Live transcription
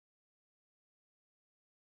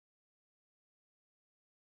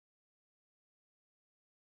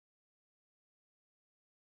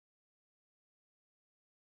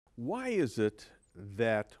Why is it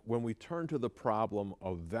that when we turn to the problem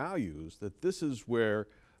of values, that this is where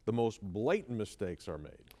the most blatant mistakes are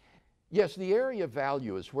made? Yes, the area of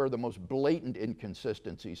value is where the most blatant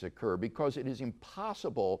inconsistencies occur because it is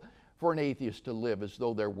impossible for an atheist to live as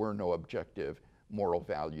though there were no objective moral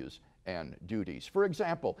values and duties. For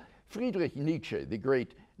example, Friedrich Nietzsche, the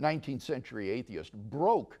great 19th century atheist,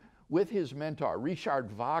 broke with his mentor,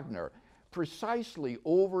 Richard Wagner, precisely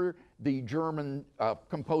over the German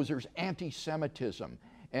composer's anti-Semitism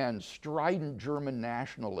and strident German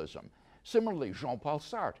nationalism. Similarly, Jean-Paul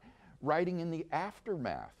Sartre, writing in the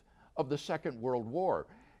aftermath of the Second World War,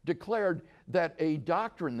 declared that a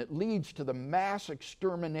doctrine that leads to the mass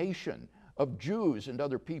extermination of Jews and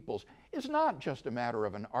other peoples is not just a matter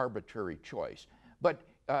of an arbitrary choice, but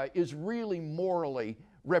is really morally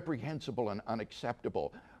reprehensible and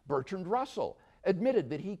unacceptable. Bertrand Russell admitted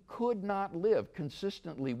that he could not live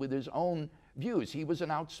consistently with his own views. He was an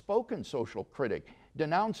outspoken social critic,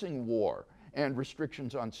 denouncing war and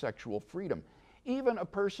restrictions on sexual freedom. Even a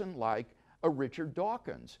person like a Richard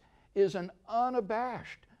Dawkins is an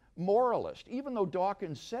unabashed moralist, even though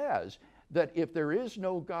Dawkins says that if there is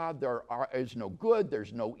no God, there is no good,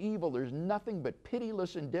 there's no evil, there's nothing but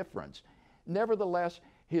pitiless indifference. Nevertheless,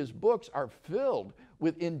 his books are filled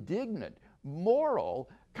with indignant moral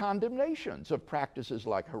condemnations of practices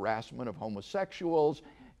like harassment of homosexuals,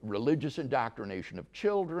 religious indoctrination of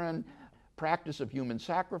children, practice of human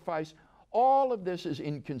sacrifice. All of this is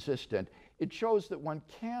inconsistent. It shows that one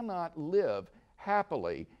cannot live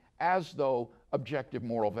happily as though objective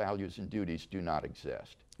moral values and duties do not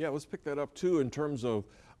exist. Yeah, let's pick that up too in terms of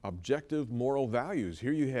objective moral values.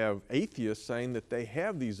 Here you have atheists saying that they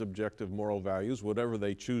have these objective moral values, whatever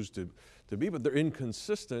they choose to be, but they're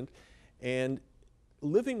inconsistent. And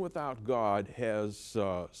living without God has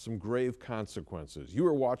some grave consequences. You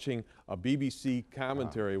were watching a BBC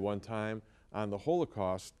commentary one time on the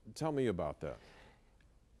Holocaust. Tell me about that.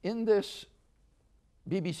 In this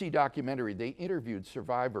BBC documentary, they interviewed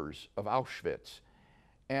survivors of Auschwitz,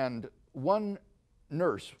 and one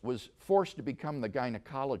nurse was forced to become the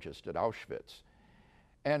gynecologist at Auschwitz.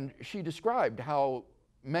 And she described how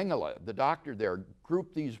Mengele, the doctor there,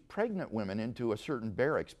 grouped these pregnant women into a certain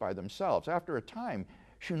barracks by themselves. After a time,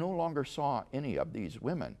 she no longer saw any of these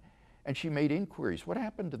women. And she made inquiries, what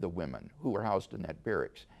happened to the women who were housed in that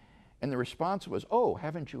barracks? And the response was, oh,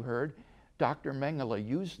 haven't you heard? Dr. Mengele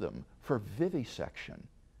used them for vivisection.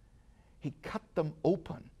 He cut them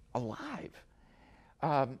open, alive.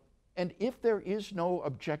 And if there is no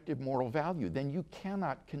objective moral value, then you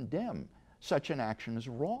cannot condemn such an action as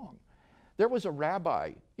wrong. There was a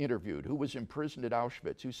rabbi interviewed who was imprisoned at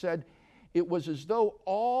Auschwitz who said it was as though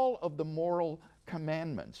all of the moral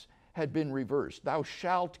commandments had been reversed. Thou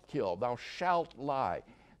shalt kill, thou shalt lie,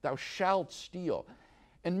 thou shalt steal.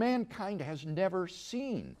 And mankind has never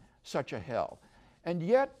seen such a hell. And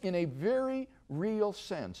yet, in a very real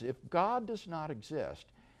sense, if God does not exist,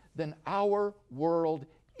 then our world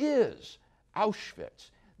is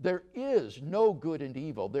Auschwitz. There is no good and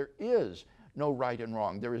evil. There is no right and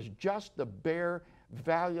wrong. There is just the bare,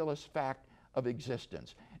 valueless fact of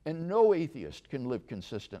existence. And no atheist can live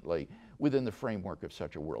consistently within the framework of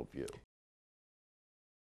such a worldview.